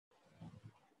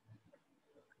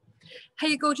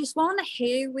Hey, gorgeous one.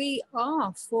 Here we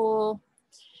are for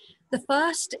the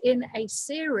first in a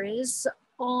series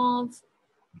of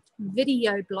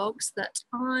video blogs that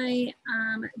I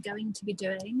am going to be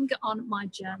doing on my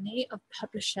journey of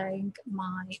publishing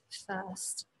my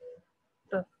first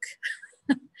book.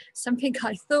 Something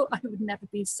I thought I would never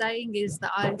be saying is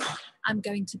that I am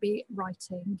going to be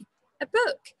writing a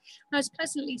book. And I was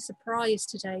pleasantly surprised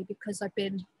today because I've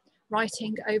been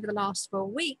writing over the last 4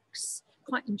 weeks,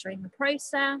 quite enjoying the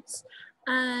process,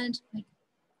 and I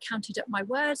counted up my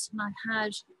words and I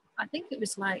had, I think it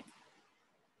was like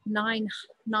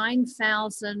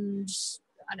 9,000,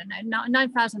 I don't know,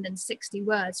 9,060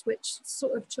 words, which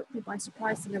sort of took me by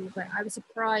surprise a little bit. I was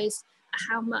surprised at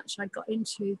how much I got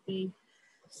into the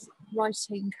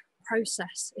writing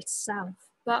process itself.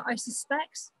 But I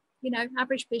suspect, you know,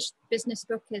 average business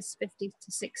book is 50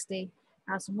 to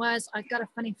 60,000 words. I've got a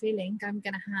funny feeling I'm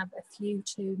going to have a few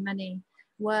too many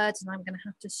words and I'm going to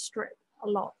have to strip a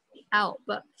lot out.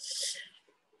 But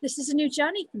this is a new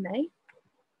journey for me.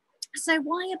 So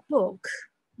why a book?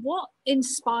 What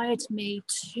inspired me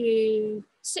to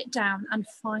sit down and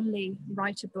finally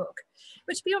write a book?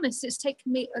 But to be honest, it's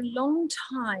taken me a long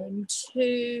time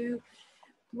to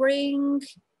bring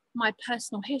my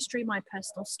personal history, my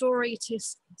personal story, to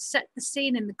set the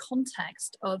scene in the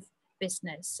context of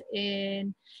business,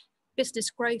 in business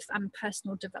growth and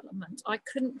personal development. I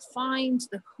couldn't find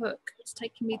the hook. It's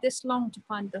taken me this long to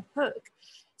find the hook,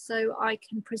 so I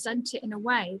can present it in a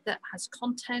way that has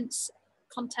context,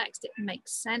 it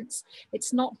makes sense.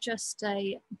 It's not just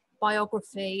a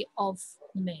biography of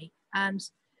me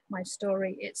and my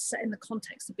story. It's set in the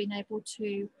context of being able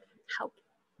to help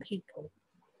people.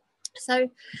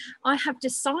 So I have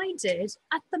decided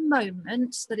at the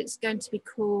moment that it's going to be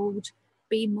called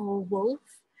Be More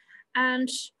Wolf, and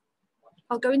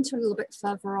I'll go into a little bit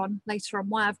further on later on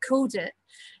why I've called it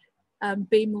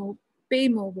Be More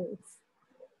Wolf.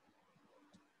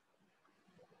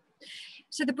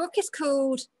 So the book is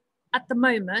called, at the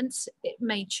moment, it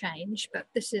may change, but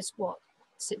this is what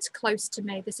sits close to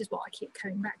me. This is what I keep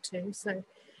coming back to. So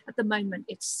at the moment,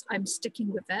 I'm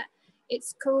sticking with it.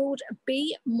 It's called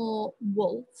Be More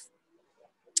Wolf,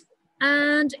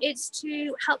 and it's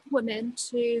to help women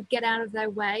to get out of their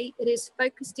way. It is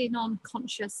focused in on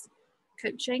conscious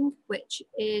coaching, which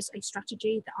is a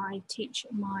strategy that I teach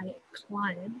my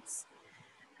clients.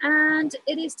 And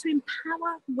it is to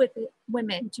empower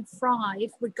women to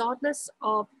thrive regardless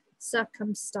of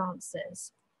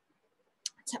circumstances,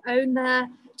 to own their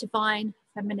divine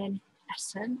feminine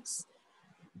essence,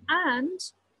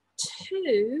 and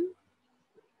to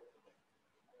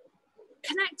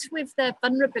connect with their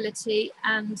vulnerability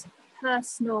and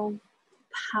personal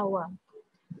power,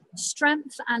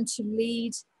 strength, and to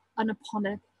lead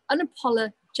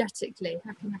unapologetically.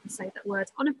 How can I say that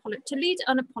word? To lead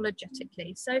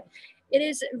unapologetically. So it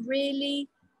is really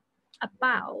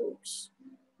about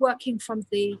working from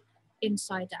the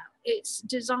inside out. It's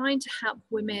designed to help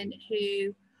women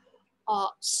who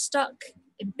are stuck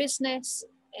in business,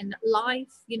 in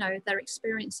life. You know, they're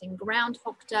experiencing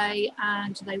Groundhog Day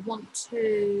and they're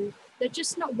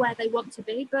just not where they want to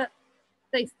be, but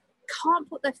they can't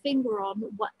put their finger on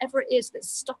whatever it is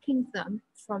that's stopping them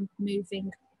from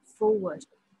moving forward.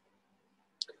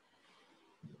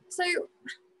 So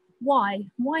why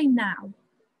now?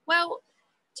 Well,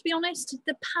 to be honest,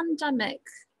 the pandemic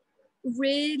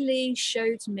really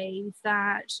showed me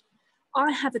that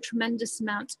I have a tremendous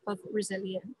amount of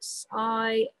resilience.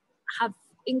 I have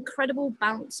incredible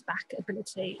bounce back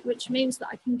ability, which means that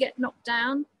I can get knocked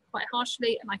down quite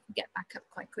harshly and I can get back up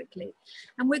quite quickly.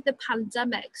 And with the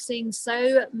pandemic, seeing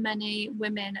so many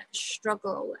women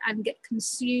struggle and get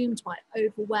consumed by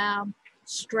overwhelm,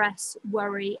 stress,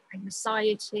 worry,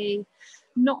 anxiety,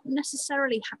 not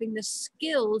necessarily having the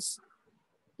skills,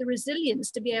 the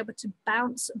resilience to be able to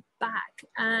bounce back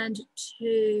and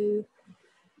to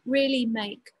really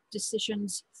make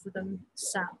decisions for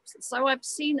themselves. So I've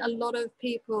seen a lot of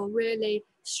people really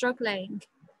struggling,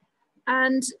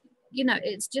 and you know,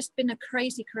 it's just been a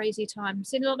crazy time. I've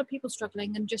seen a lot of people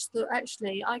struggling and just thought,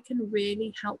 actually, I can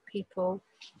really help people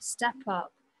step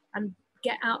up and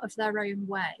get out of their own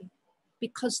way,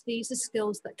 because these are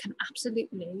skills that can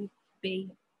absolutely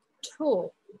be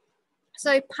taught.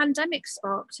 So pandemic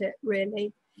sparked it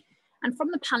really. And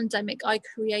from the pandemic, I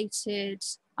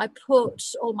put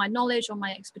all my knowledge, all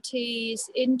my expertise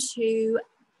into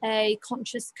a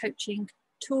conscious coaching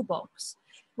toolbox,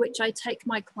 which I take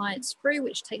my clients through,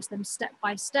 which takes them step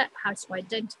by step, how to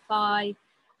identify,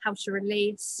 how to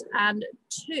release, and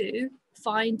to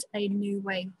find a new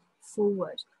way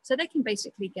forward. So they can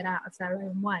basically get out of their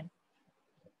own way.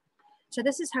 So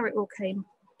this is how it all came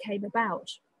came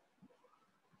about.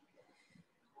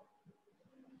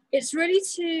 It's really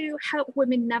to help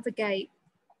women navigate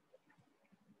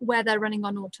where they're running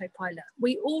on autopilot.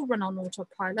 We all run on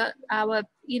autopilot. Our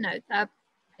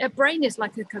brain is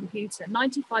like a computer.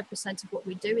 95% of what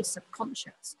we do is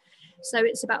subconscious. So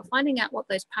it's about finding out what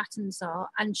those patterns are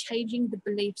and changing the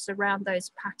beliefs around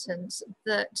those patterns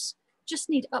that just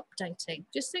need updating.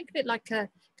 Just think of it like a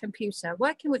computer.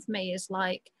 Working with me is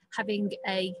like having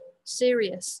a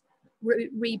serious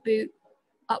reboot,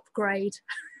 upgrade.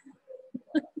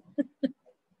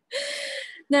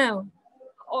 Now,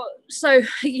 so,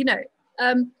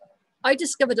 I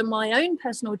discovered on my own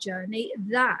personal journey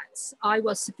that I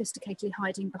was sophisticatedly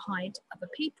hiding behind other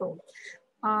people.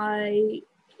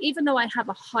 Even though I have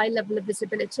a high level of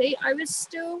visibility, I was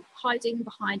still hiding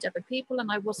behind other people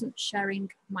and I wasn't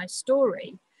sharing my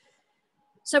story.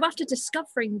 So after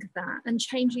discovering that and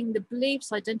changing the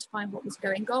beliefs, identifying what was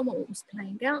going on, what was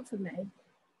playing out for me,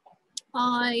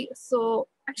 I thought,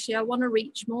 actually, I want to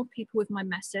reach more people with my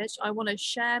message. I want to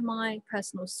share my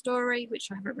personal story, which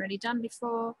I haven't really done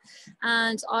before.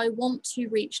 And I want to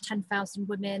reach 10,000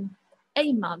 women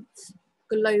a month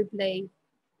globally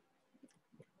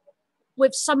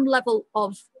with some level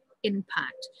of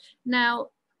impact. Now,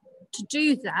 to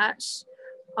do that,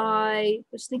 I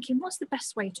was thinking, what's the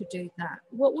best way to do that?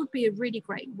 What would be a really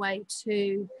great way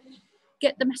to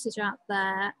get the message out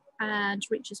there and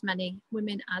reach as many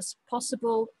women as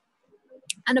possible?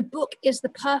 And a book is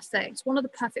one of the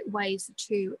perfect ways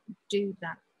to do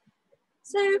that.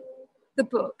 So the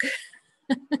book,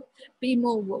 Be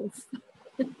More Wolf.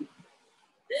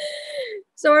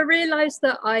 So I realized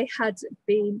that I had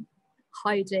been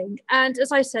hiding. And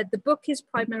as I said, the book is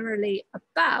primarily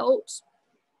about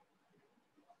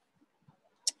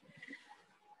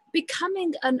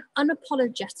becoming an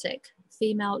unapologetic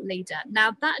female leader.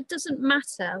 Now, that doesn't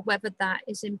matter whether that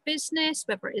is in business,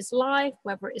 whether it is life,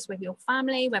 whether it is with your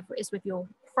family, whether it is with your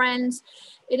friends.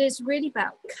 It is really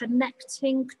about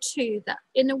connecting to that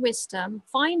inner wisdom,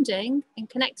 finding and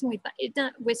connecting with that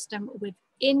inner wisdom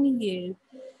within you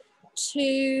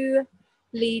to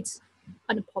lead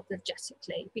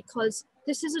unapologetically, because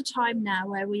this is a time now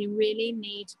where we really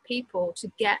need people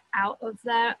to get out of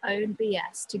their own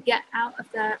BS, to get out of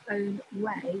their own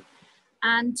way,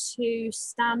 and to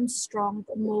stand strong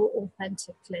more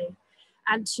authentically,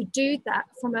 and to do that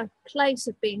from a place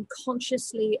of being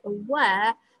consciously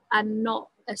aware and not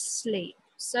asleep.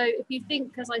 So if you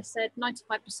think, as I said,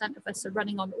 95% of us are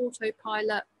running on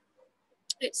autopilot,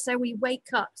 it's so we wake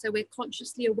up, so we're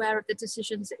consciously aware of the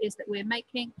decisions it is that we're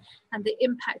making and the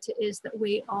impact it is that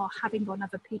we are having on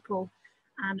other people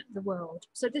and the world.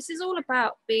 So this is all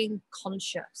about being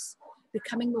conscious,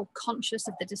 becoming more conscious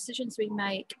of the decisions we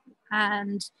make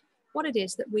and what it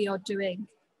is that we are doing,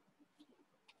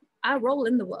 our role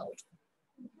in the world.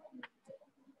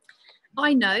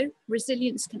 I know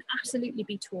resilience can absolutely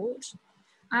be taught.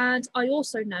 And I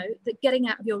also know that getting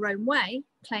out of your own way,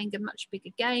 playing a much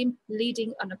bigger game,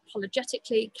 leading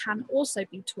unapologetically can also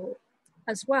be taught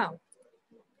as well.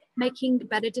 Making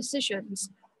better decisions,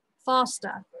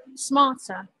 faster,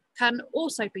 smarter, can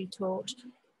also be taught.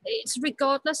 It's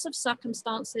regardless of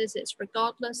circumstances, it's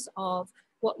regardless of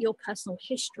what your personal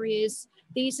history is.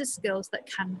 These are skills that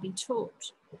can be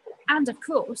taught. And of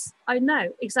course, I know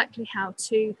exactly how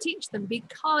to teach them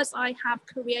because I have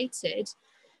created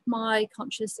my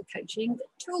conscious coaching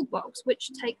toolbox,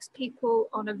 which takes people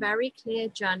on a very clear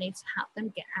journey to help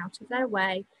them get out of their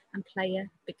way and play a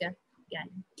bigger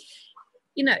game.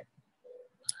 You know,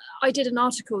 I did an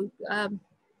article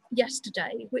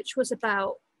yesterday, which was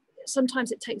about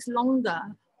sometimes it takes longer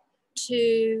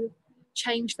to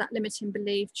change that limiting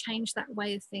belief, change that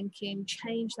way of thinking,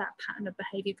 change that pattern of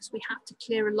behavior, because we have to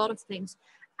clear a lot of things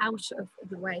out of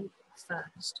the way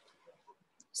first.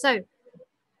 So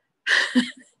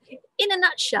in a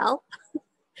nutshell,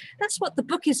 that's what the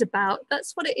book is about.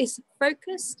 That's what it is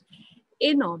focused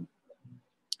in on.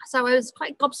 So I was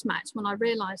quite gobsmacked when I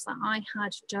realized that I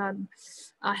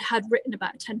had written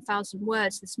about 10,000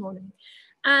 words this morning.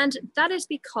 And that is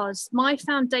because my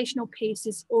foundational piece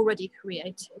is already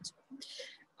created.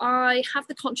 I have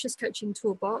the conscious coaching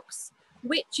toolbox,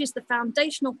 which is the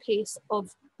foundational piece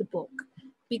of the book,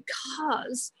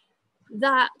 because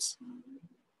that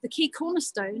the key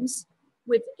cornerstones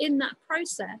within that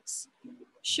process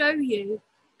show you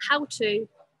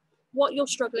what you're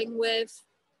struggling with,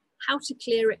 how to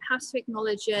clear it, how to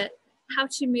acknowledge it, how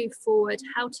to move forward,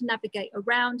 how to navigate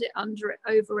around it, under it,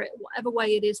 over it, whatever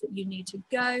way it is that you need to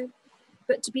go.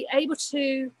 But to be able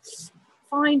to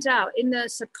find out in the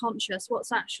subconscious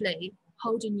what's actually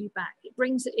holding you back. It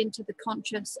brings it into the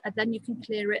conscious, and then you can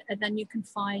clear it, and then you can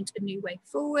find a new way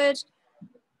forward.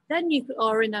 Then you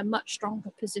are in a much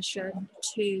stronger position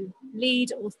to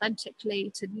lead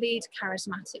authentically, to lead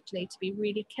charismatically, to be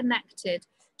really connected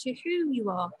to who you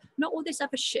are, not all this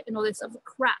other shit and all this other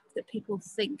crap that people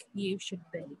think you should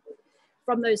be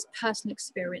from those personal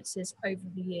experiences over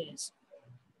the years.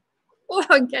 Oh,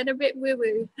 I'm getting a bit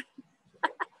woo-woo.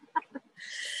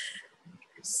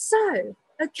 So,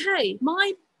 okay,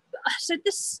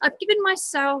 I've given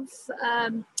myself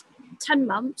 10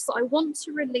 months. I want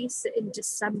to release it in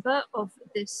December of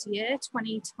this year,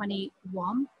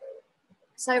 2021.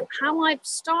 So how I've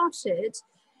started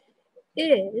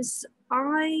is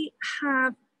I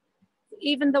have,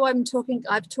 even though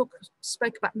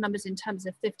spoke about numbers in terms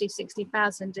of 50,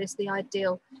 60,000 is the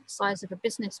ideal size of a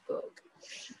business book.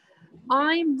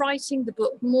 I'm writing the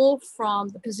book more from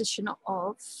the position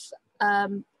of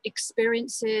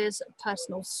experiences,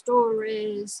 personal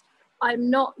stories. I'm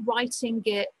not writing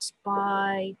it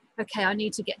by, okay, I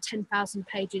need to get 10,000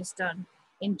 pages done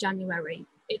in January.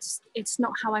 It's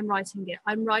not how I'm writing it.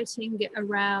 I'm writing it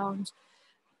around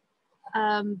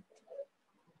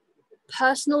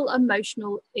personal,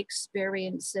 emotional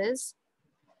experiences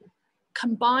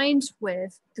combined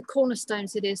with the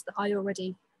cornerstones it is that I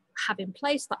already have in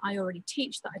place, that I already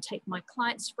teach, that I take my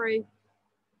clients through.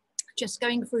 Just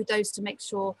going through those to make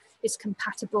sure it's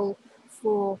compatible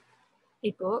for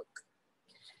a book.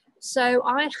 So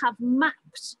I have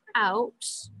mapped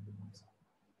out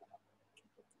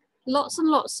lots and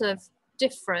lots of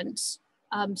different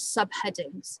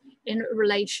subheadings in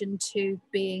relation to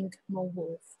being more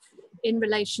wolf, in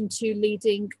relation to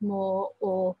leading more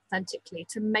authentically,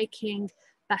 to making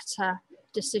better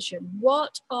decision.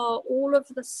 What are all of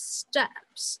the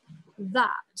steps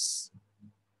that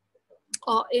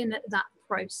are in that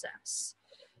process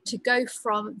to go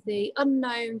from the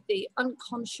unknown, the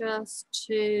unconscious,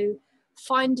 to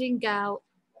finding out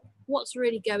what's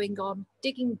really going on,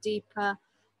 digging deeper,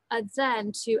 and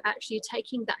then to actually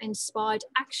taking that inspired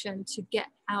action to get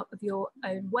out of your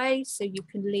own way so you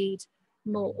can lead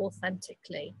more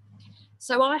authentically.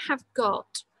 So I have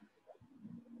got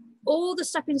all the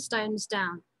stepping stones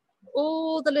down,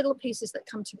 all the little pieces that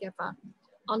come together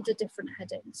under different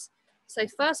headings. So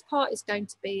first part is going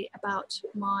to be about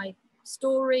my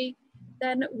story.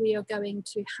 Then we are going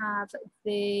to have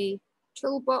the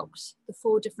toolbox, the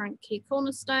 4 different key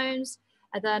cornerstones.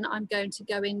 And then I'm going to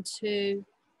go into,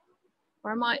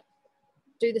 or I might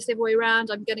do this the other way around,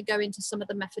 I'm going to go into some of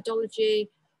the methodology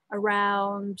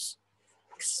around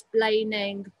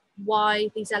explaining why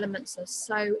these elements are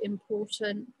so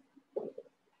important.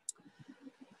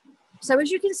 So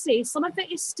as you can see, some of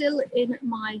it is still in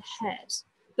my head,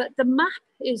 but the map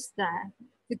is there.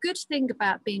 The good thing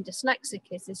about being dyslexic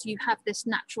is you have this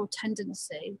natural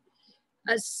tendency,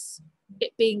 as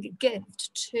it being a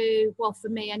gift, to, well, for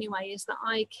me anyway, is that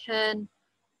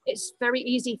it's very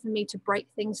easy for me to break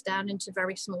things down into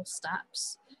very small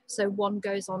steps. So one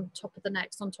goes on top of the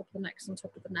next, on top of the next, on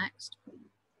top of the next.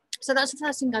 So that's the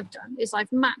first thing I've done, is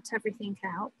I've mapped everything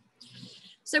out.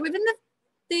 So within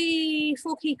the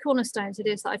 4 key cornerstones it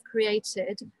is that I've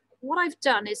created, what I've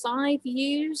done is I've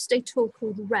used a tool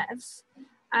called Rev,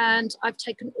 and I've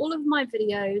taken all of my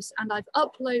videos and I've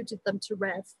uploaded them to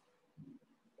Rev.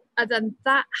 And then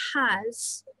that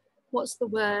has, what's the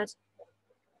word?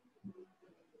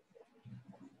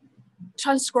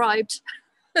 Transcribed.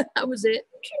 That was it.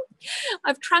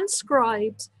 I've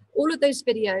transcribed all of those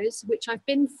videos, which I've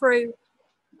been through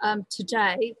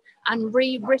today, and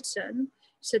rewritten.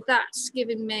 So that's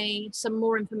given me some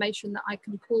more information that I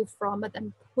can pull from and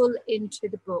then pull into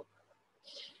the book.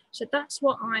 So that's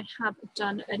what I have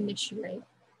done initially.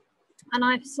 And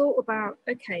I've thought about,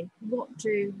 okay, what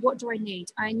do I need?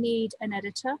 I need an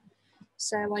editor.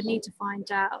 So I need to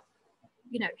find out,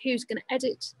 who's going to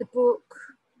edit the book.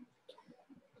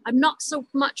 I'm not so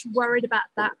much worried about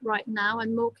that right now.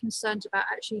 I'm more concerned about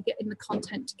actually getting the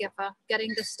content together,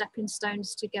 getting the stepping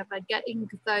stones together, getting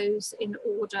those in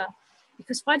order,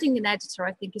 because finding an editor,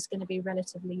 I think, is going to be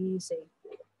relatively easy.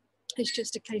 It's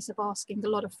just a case of asking a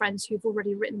lot of friends who've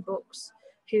already written books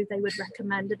who they would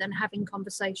recommend, and then having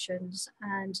conversations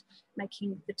and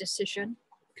making the decision.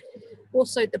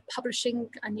 Also, the publishing,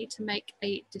 I need to make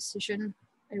a decision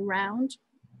around.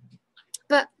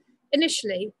 But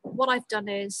initially, what I've done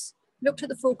is looked at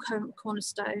the 4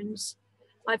 cornerstones.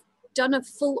 I've done a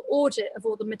full audit of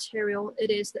all the material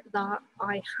it is that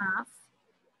I have.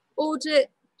 Audit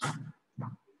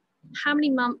how many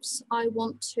months I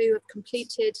want to have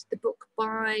completed the book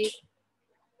by,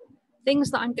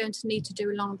 things that I'm going to need to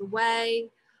do along the way.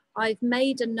 I've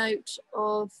made a note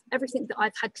of everything that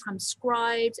I've had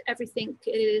transcribed, everything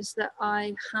it is that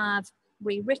I have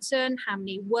rewritten, how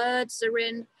many words are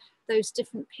in those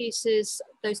different pieces,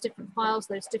 those different files,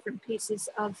 those different pieces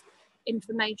of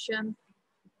information.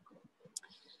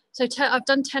 So I've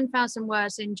done 10,000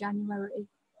 words in January.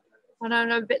 And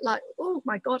I'm a bit like, oh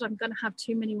my God, I'm going to have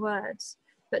too many words.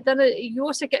 But then you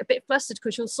also get a bit flustered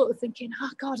because you're sort of thinking,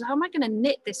 oh God, how am I going to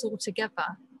knit this all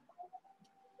together?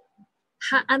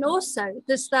 And also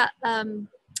there's that, and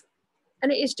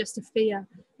it is just a fear.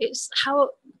 It's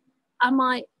how am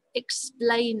I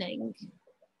explaining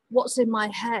what's in my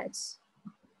head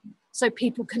so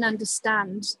people can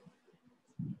understand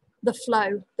the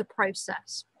flow, the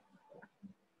process.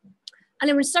 And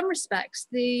in some respects,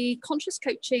 the conscious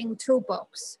coaching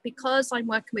toolbox, because I'm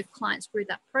working with clients through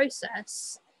that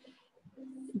process,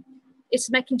 it's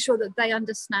making sure that they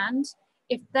understand.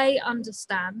 If they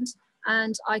understand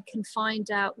and I can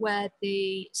find out where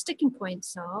the sticking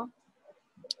points are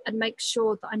and make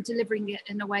sure that I'm delivering it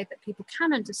in a way that people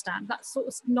can understand, that sort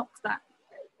of knocks that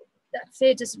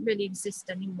fear doesn't really exist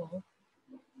anymore.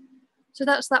 So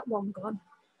that's that one gone.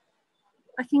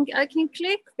 I can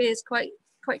clear fears quite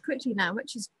quickly now,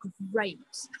 which is great.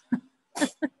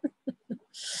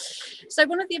 So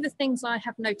one of the other things I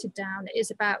have noted down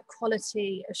is about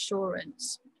quality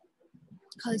assurance,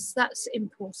 because that's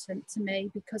important to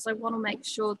me, because I want to make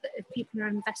sure that if people are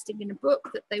investing in a book,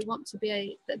 that they want to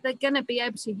be that they're going to be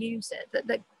able to use it,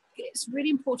 that it's really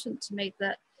important to me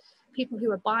that people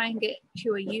who are buying it,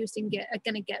 who are using it, are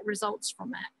going to get results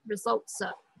from it. Results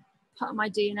are part of my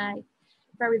DNA.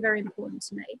 Very, very important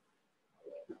to me.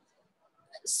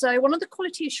 So one of the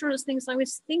quality assurance things I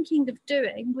was thinking of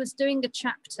doing was doing a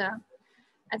chapter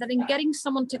and then in getting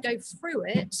someone to go through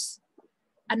it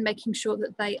and making sure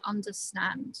that they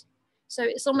understand. So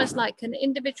it's almost like an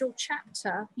individual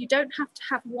chapter. You don't have to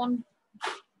have one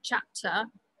chapter,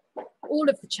 all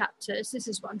of the chapters. This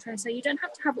is what I'm trying to say. You don't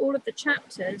have to have all of the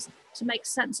chapters to make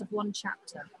sense of one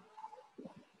chapter.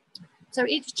 So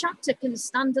each chapter can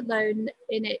stand alone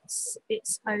in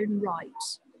its own right.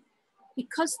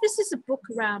 Because this is a book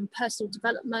around personal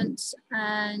development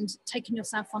and taking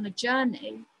yourself on a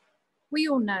journey, we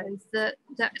all know that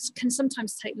can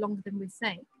sometimes take longer than we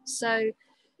think. So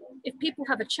if people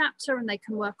have a chapter and they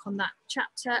can work on that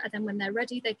chapter, and then when they're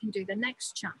ready, they can do the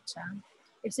next chapter.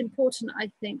 It's important,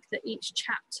 I think, that each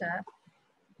chapter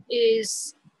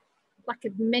is like a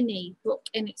mini book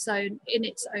in its own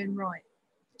right.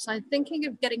 So I'm thinking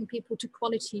of getting people to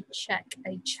quality check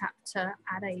a chapter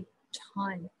at a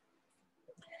time.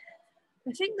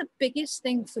 I think the biggest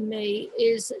thing for me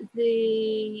is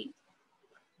the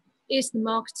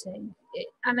marketing.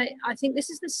 And I think this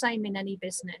is the same in any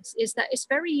business, is that it's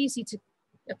very easy to,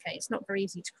 okay, it's not very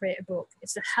easy to create a book.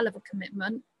 It's a hell of a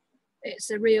commitment. It's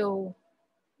a real,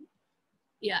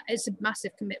 yeah, it's a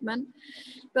massive commitment,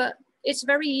 but it's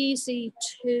very easy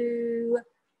to,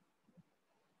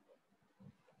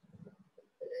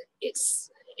 it's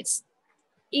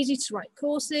easy to write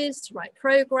courses, to write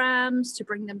programs, to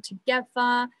bring them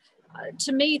together.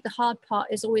 To me, the hard part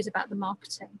is always about the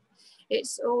marketing.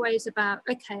 It's always about,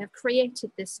 okay, I've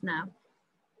created this now.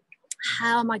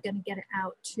 How am I going to get it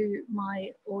out to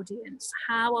my audience?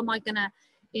 How am I going to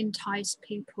entice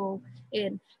people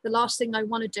in? The last thing I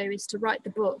want to do is to write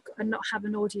the book and not have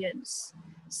an audience.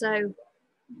 So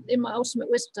in my ultimate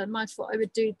wisdom, I thought I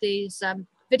would do these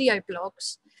video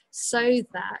blogs so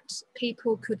that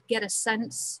people could get a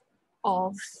sense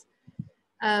of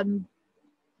the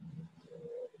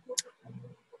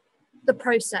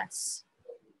process,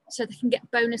 so they can get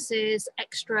bonuses,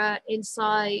 extra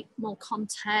insight, more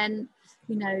content,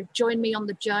 you know, join me on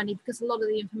the journey, because a lot of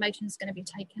the information is going to be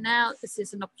taken out. This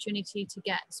is an opportunity to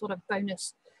get sort of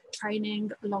bonus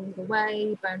training along the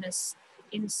way, bonus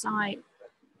insight.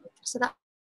 So that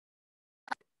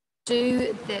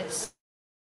do this,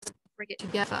 bring it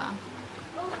together.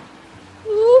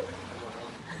 Ooh.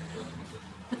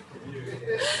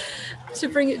 To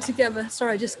bring it together.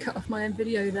 Sorry, I just cut off my own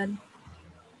video then.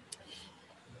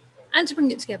 And to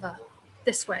bring it together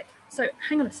this way. So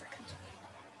hang on a second.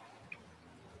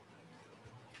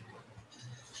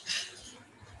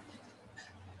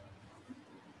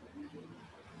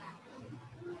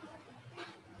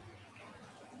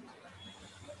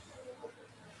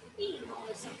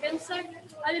 So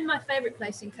I'm in my favourite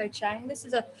place in Koh Chang. This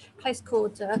is a place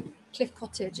called Cliff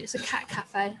Cottage. It's a cat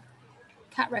cafe,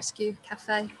 cat rescue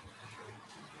cafe.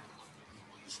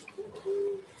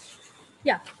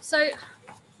 Yeah, so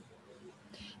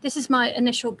this is my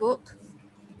initial book.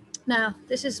 Now,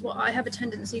 this is what I have a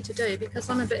tendency to do because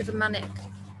I'm a bit of a manic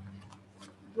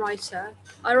writer.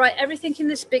 I write everything in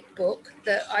this big book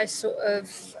that I sort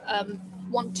of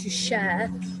want to share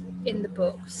in the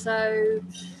book. So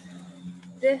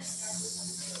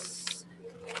this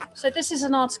is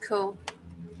an article.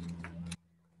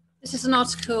 This is an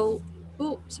article,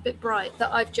 oh, it's a bit bright,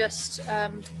 that I've just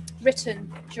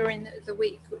written during the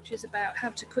week, which is about how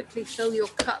to quickly fill your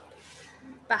cup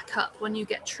back up when you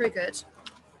get triggered.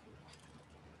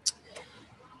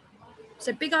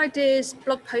 So big ideas,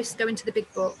 blog posts go into the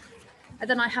big book. And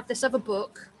then I have this other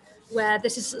book where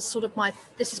this is sort of my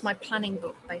planning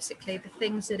book, basically, the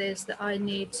things it is that I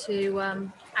need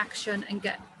to action and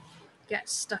get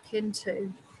stuck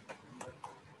into.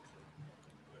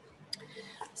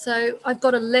 So I've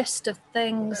got a list of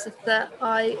things that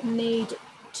I need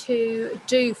to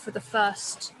do for the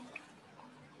first,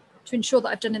 to ensure that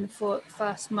I've done in the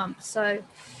first month. So,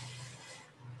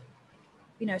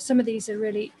 you know, some of these are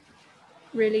really,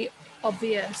 really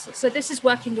obvious. So this is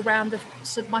working around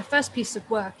so my first piece of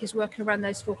work is working around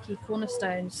those 4 key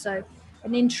cornerstones. So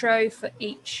an intro for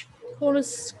each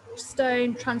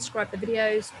cornerstone, transcribe the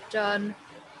videos, done.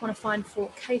 Want to find 4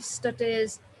 case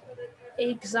studies,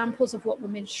 examples of what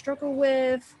women struggle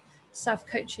with,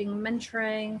 self-coaching,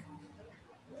 mentoring.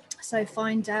 So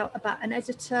find out about an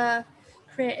editor,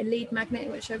 create a lead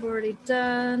magnet, which I've already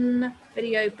done,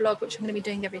 video blog, which I'm going to be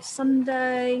doing every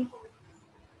Sunday.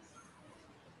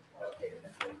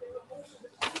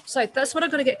 So that's what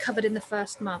I've got to get covered in the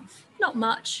first month. Not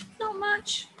much.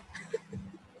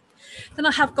 Then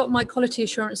I have got my quality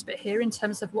assurance bit here in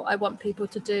terms of what I want people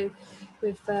to do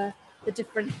with the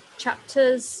different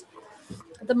chapters.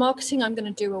 The marketing I'm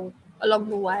going to do all along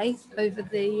the way over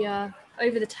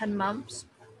the 10 months.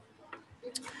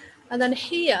 And then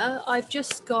here I've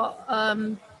just got,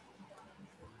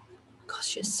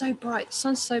 gosh, it's so bright, the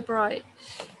sun's so bright.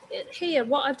 Here,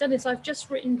 what I've done is I've just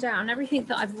written down everything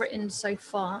that I've written so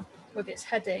far with its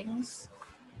headings,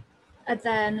 and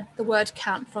then the word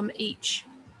count from each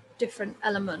different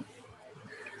element.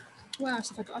 What else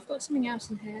have I got? I've got something else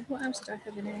in here. What else do I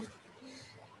have in here?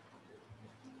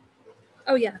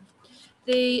 Oh yeah,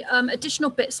 the additional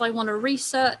bits I want to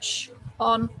research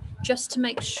on, just to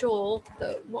make sure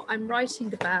that what I'm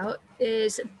writing about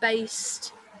is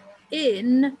based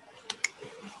in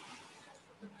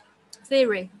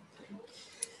theory.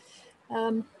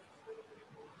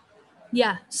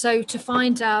 Yeah, so to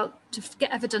find out, to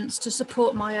get evidence to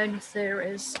support my own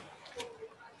theories,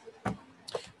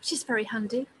 which is very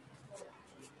handy.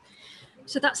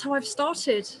 So that's how I've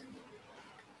started.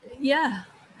 Yeah,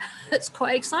 it's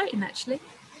quite exciting, actually.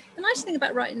 The nice thing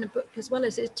about writing a book as well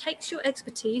is it takes your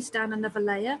expertise down another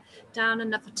layer, down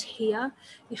another tier.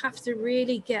 You have to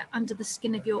really get under the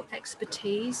skin of your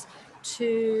expertise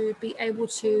to be able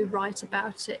to write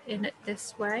about it in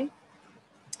this way.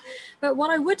 But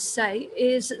what I would say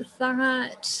is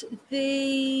that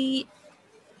the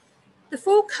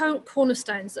 4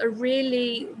 cornerstones are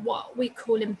really what we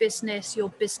call in business your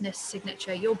business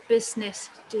signature, your business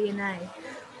DNA.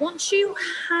 Once you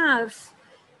have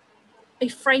a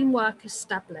framework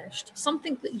established,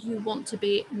 something that you want to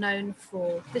be known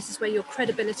for, this is where your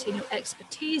credibility and your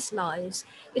expertise lies,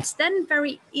 it's then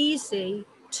very easy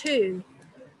to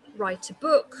write a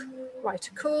book, write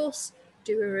a course,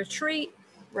 do a retreat,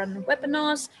 run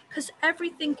webinars, because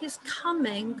everything is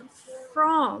coming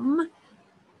from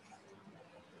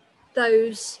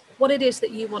what it is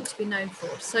that you want to be known for.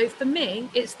 So for me,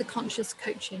 it's the Conscious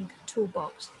Coaching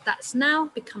Toolbox. That's now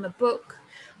become a book.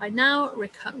 I now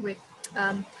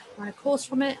run a course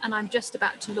from it, and I'm just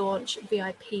about to launch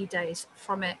VIP days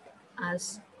from it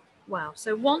as well.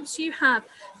 So once you have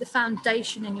the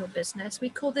foundation in your business, we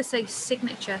call this a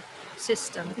signature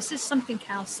system. This is something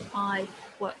else I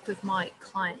work with my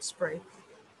clients through.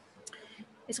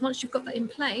 Is once you've got that in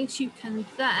place, you can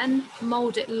then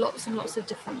mold it lots and lots of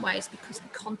different ways, because the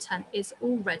content is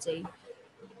already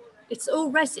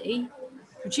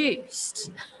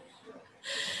produced.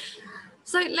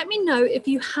 So let me know if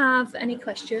you have any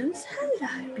questions.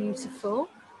 Hello, beautiful.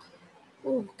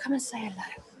 Oh, come and say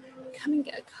hello. Come and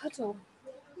get a cuddle.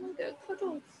 Come and get a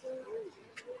cuddle.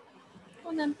 Go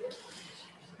on then.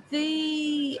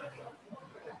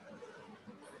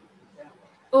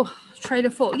 Train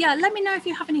of thought. Yeah, let me know if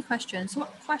you have any questions.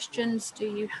 What questions do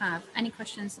you have? Any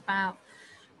questions about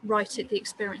the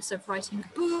experience of writing a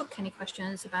book? Any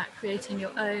questions about creating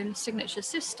your own signature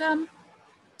system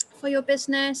for your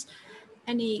business?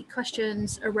 Any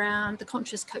questions around the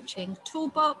Conscious Coaching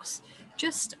Toolbox?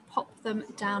 Just pop them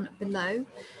down below.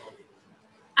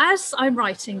 As I'm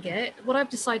writing it, what I've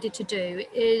decided to do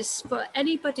is, for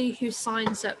anybody who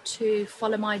signs up to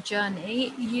follow my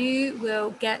journey, you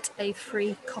will get a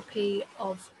free copy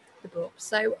of the book.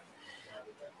 So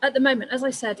at the moment, as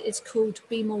I said, it's called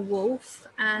Be More Wolf,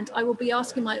 and I will be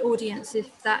asking my audience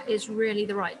if that is really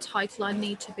the right title I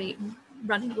need to be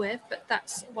running with, but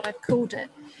that's what I've called it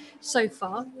so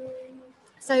far.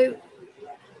 So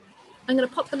I'm going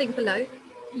to pop the link below.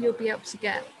 You'll be able to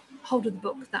get hold of the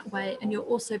book that way, and you'll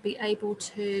also be able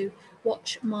to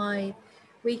watch my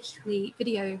weekly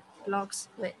video blogs,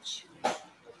 which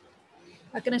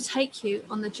are going to take you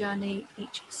on the journey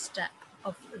each step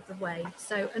of the way.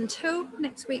 So until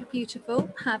next week,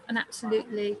 beautiful, have an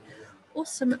absolutely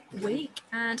awesome week,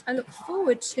 and I look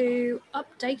forward to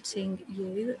updating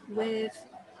you with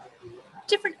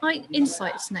different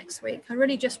insights next week. I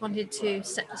really just wanted to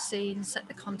set the scene, set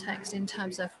the context in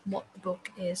terms of what the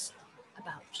book is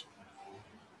about.